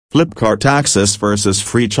Flipkart Access versus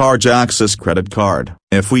Freecharge Access credit card.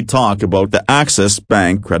 If we talk about the Axis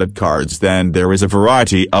Bank credit cards, then there is a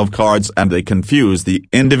variety of cards and they confuse the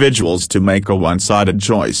individuals to make a one-sided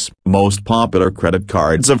choice. Most popular credit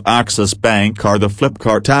cards of Axis Bank are the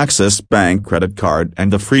Flipkart Axis Bank credit card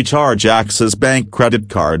and the Freecharge Axis Bank credit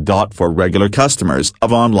card. For regular customers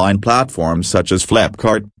of online platforms such as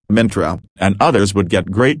Flipkart, Myntra, and others would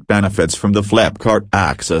get great benefits from the Flipkart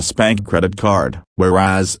Axis Bank credit card,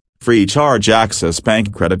 whereas Freecharge Axis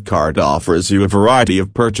Bank credit card offers you a variety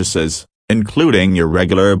of purchases, including your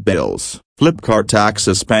regular bills. Flipkart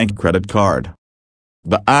Axis Bank credit card.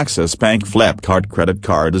 The Axis Bank Flipkart credit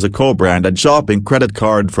card is a co-branded shopping credit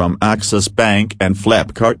card from Axis Bank and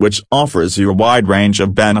Flipkart, which offers you a wide range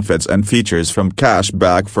of benefits and features from cash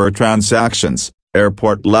back for transactions,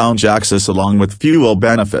 airport lounge access along with fuel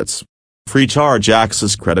benefits. Freecharge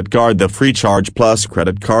Axis credit card. The Freecharge Plus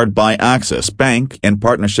credit card by Axis Bank in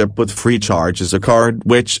partnership with Freecharge is a card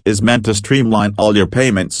which is meant to streamline all your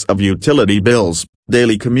payments of utility bills,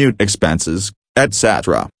 daily commute expenses,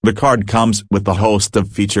 etc. The card comes with a host of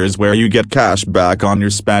features where you get cash back on your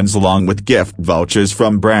spends along with gift vouchers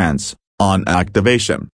from brands. On activation,